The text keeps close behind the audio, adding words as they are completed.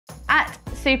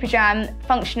SupaJam,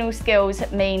 functional skills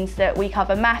means that we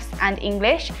cover maths and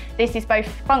English. This is both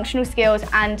functional skills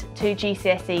and to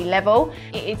GCSE level.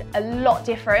 It is a lot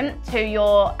different to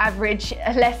your average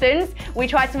lessons. We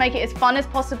try to make it as fun as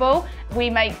possible. We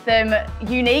make them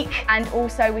unique, and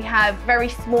also we have very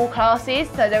small classes,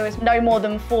 so there is no more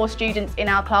than 4 students in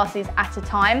our classes at a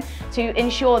time to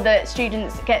ensure that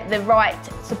students get the right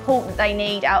support that they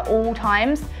need at all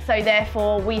times. So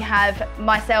therefore we have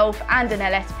myself and an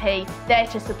LSP there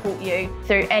to support you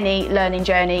through any learning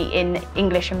journey in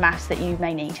English and maths that you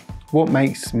may need. What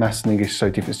makes Maths and English so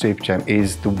different to SupaJam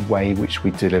is the way in which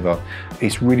we deliver.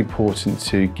 It's really important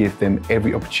to give them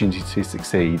every opportunity to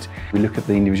succeed. We look at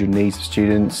the individual needs of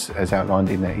students as outlined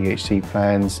in their EHC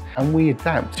plans, and we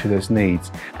adapt to those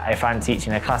needs. If I'm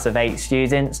teaching a class of 8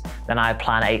 students, then I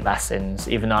plan 8 lessons,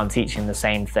 even though I'm teaching the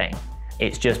same thing.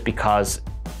 It's just because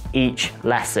each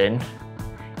lesson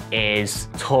is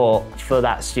taught for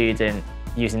that student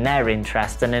using their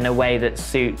interest and in a way that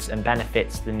suits and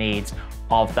benefits the needs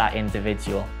of that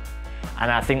individual.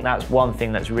 And I think that's one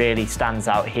thing that really stands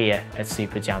out here at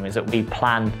SupaJam, is that we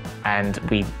plan and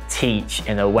we teach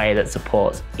in a way that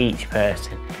supports each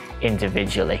person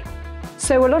individually.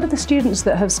 So a lot of the students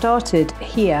that have started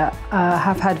here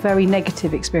have had very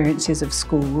negative experiences of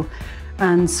school,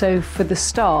 and so for the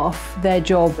staff, their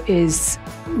job is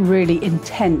really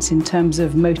intense in terms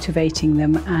of motivating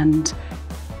them and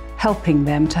helping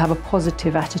them to have a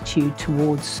positive attitude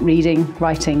towards reading,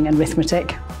 writing and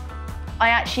arithmetic. I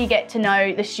actually get to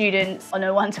know the students on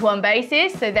a one-to-one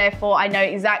basis, so therefore I know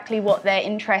exactly what their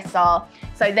interests are.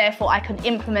 So therefore I can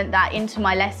implement that into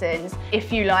my lessons.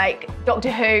 If you like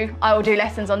Doctor Who, I will do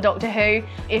lessons on Doctor Who.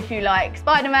 If you like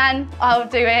Spider-Man, I'll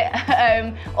do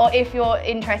it. Or if your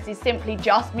interest is simply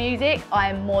just music,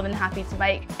 I am more than happy to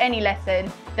make any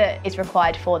lesson that is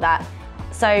required for that.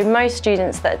 So most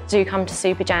students that do come to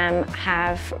SupaJam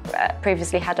have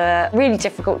previously had a really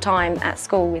difficult time at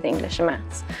school with English and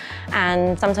maths.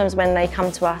 And sometimes when they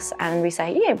come to us and we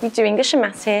say, yeah, we do English and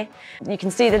maths here, you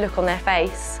can see the look on their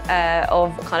face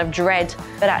of kind of dread.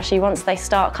 But actually once they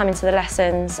start coming to the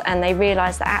lessons and they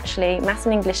realise that actually maths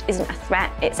and English isn't a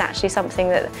threat, it's actually something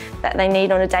that they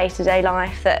need on a day-to-day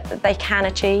life that they can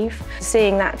achieve.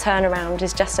 Seeing that turnaround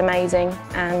is just amazing,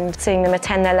 and seeing them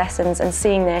attend their lessons and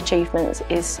seeing their achievements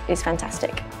is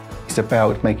fantastic. It's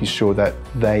about making sure that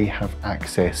they have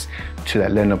access to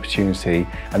that learning opportunity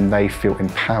and they feel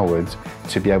empowered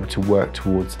to be able to work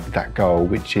towards that goal,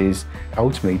 which is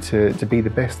ultimately to be the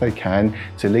best they can,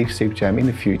 to leave SupaJam in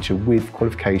the future with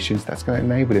qualifications that's going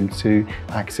to enable them to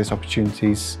access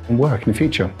opportunities and work in the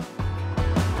future.